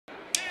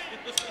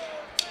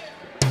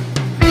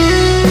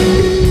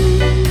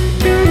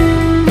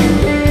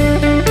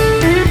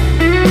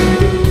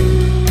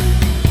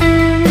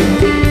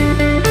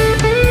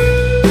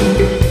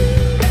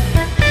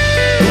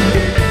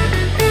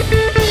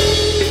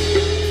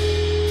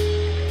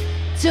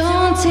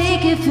Don't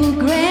take it for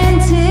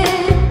granted.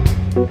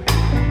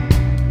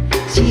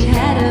 She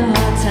had a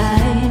hard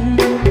time.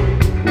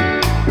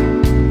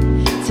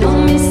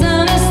 Don't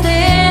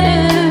misunderstand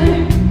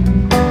her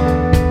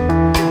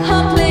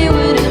or play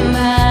with her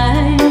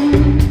mind.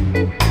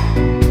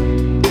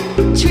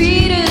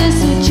 Treat her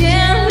so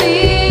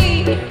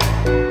gently,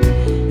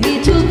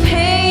 it will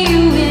pay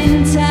you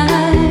in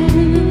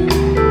time.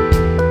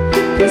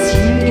 'Cause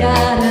you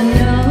gotta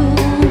know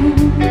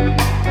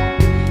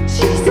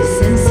she's the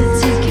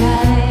sensitive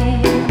kind.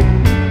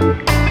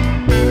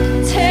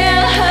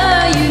 Tell her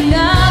you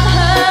love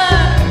her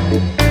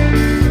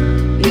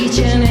each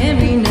and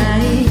every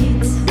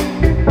night.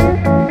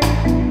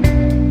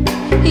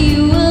 You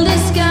will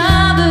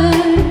discover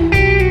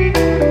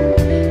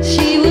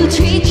she will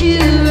treat you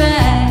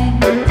right.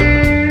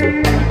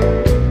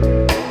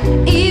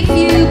 If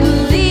you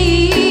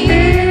believe,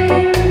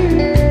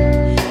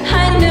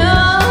 I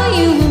know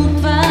you will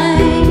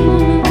find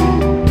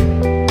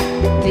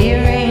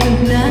there ain't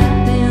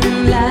nothing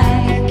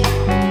like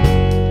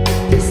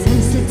the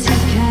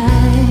sensitive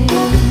kind.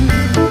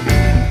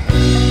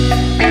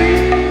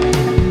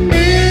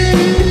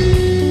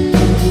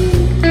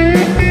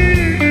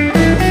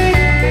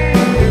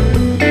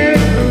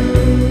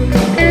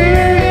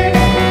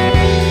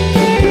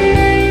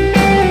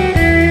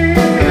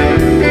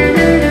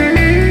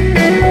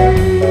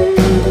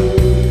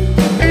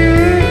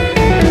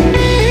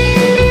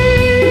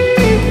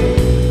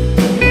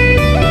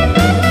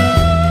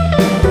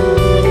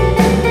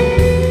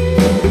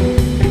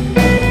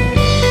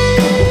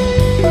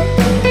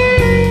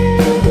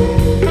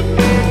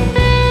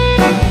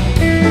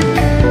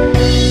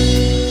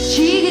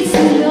 She gets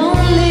so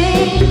lonely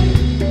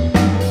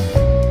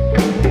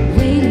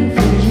waiting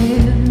for you.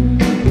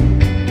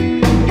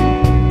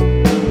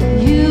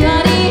 You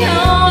are the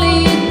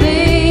only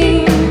thing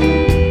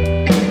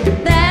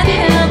that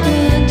help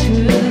her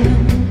through.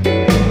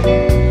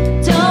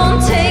 Don't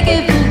take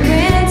it for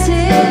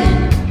granted.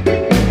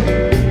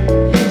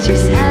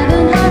 She's having a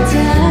hard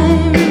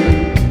time.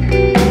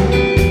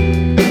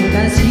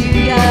 'Cause you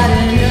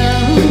gotta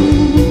know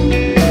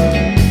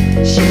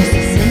she's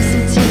the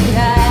sensitive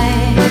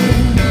kind.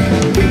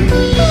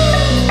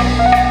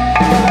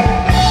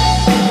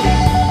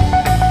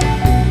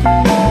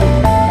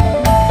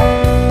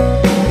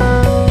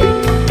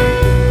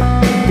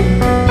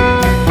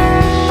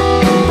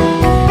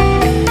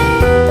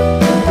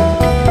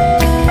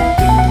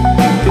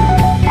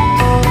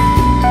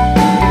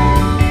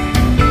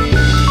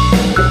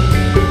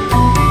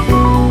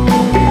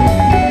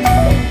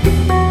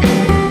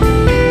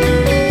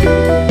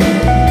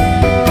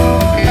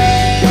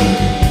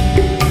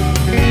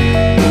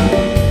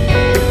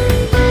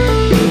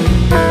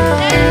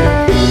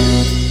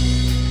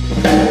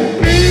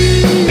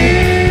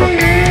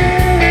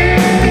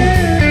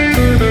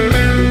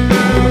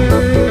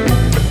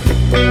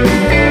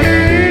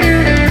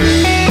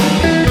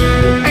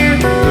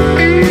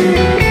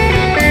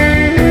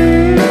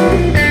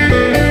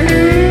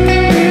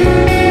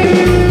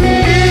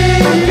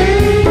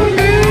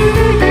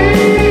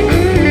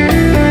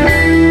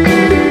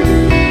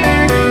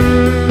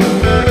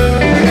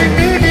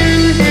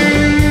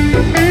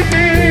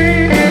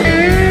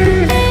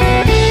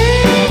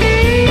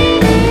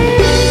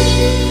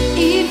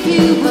 If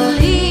you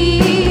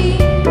believe,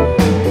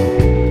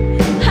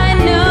 I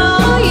know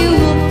you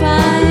will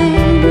find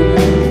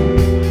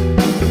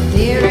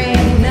there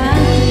ain't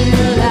nothing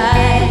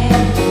like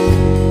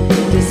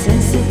the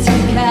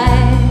sensitive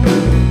kind.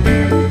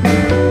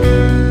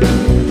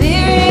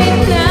 There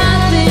ain't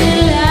nothing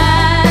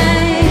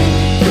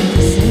like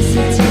the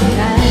sensitive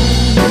kind.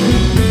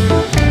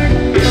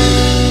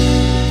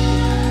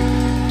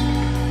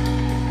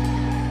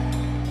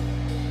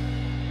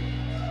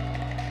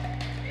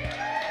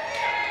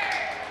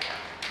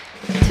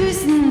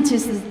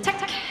 Tusen takk.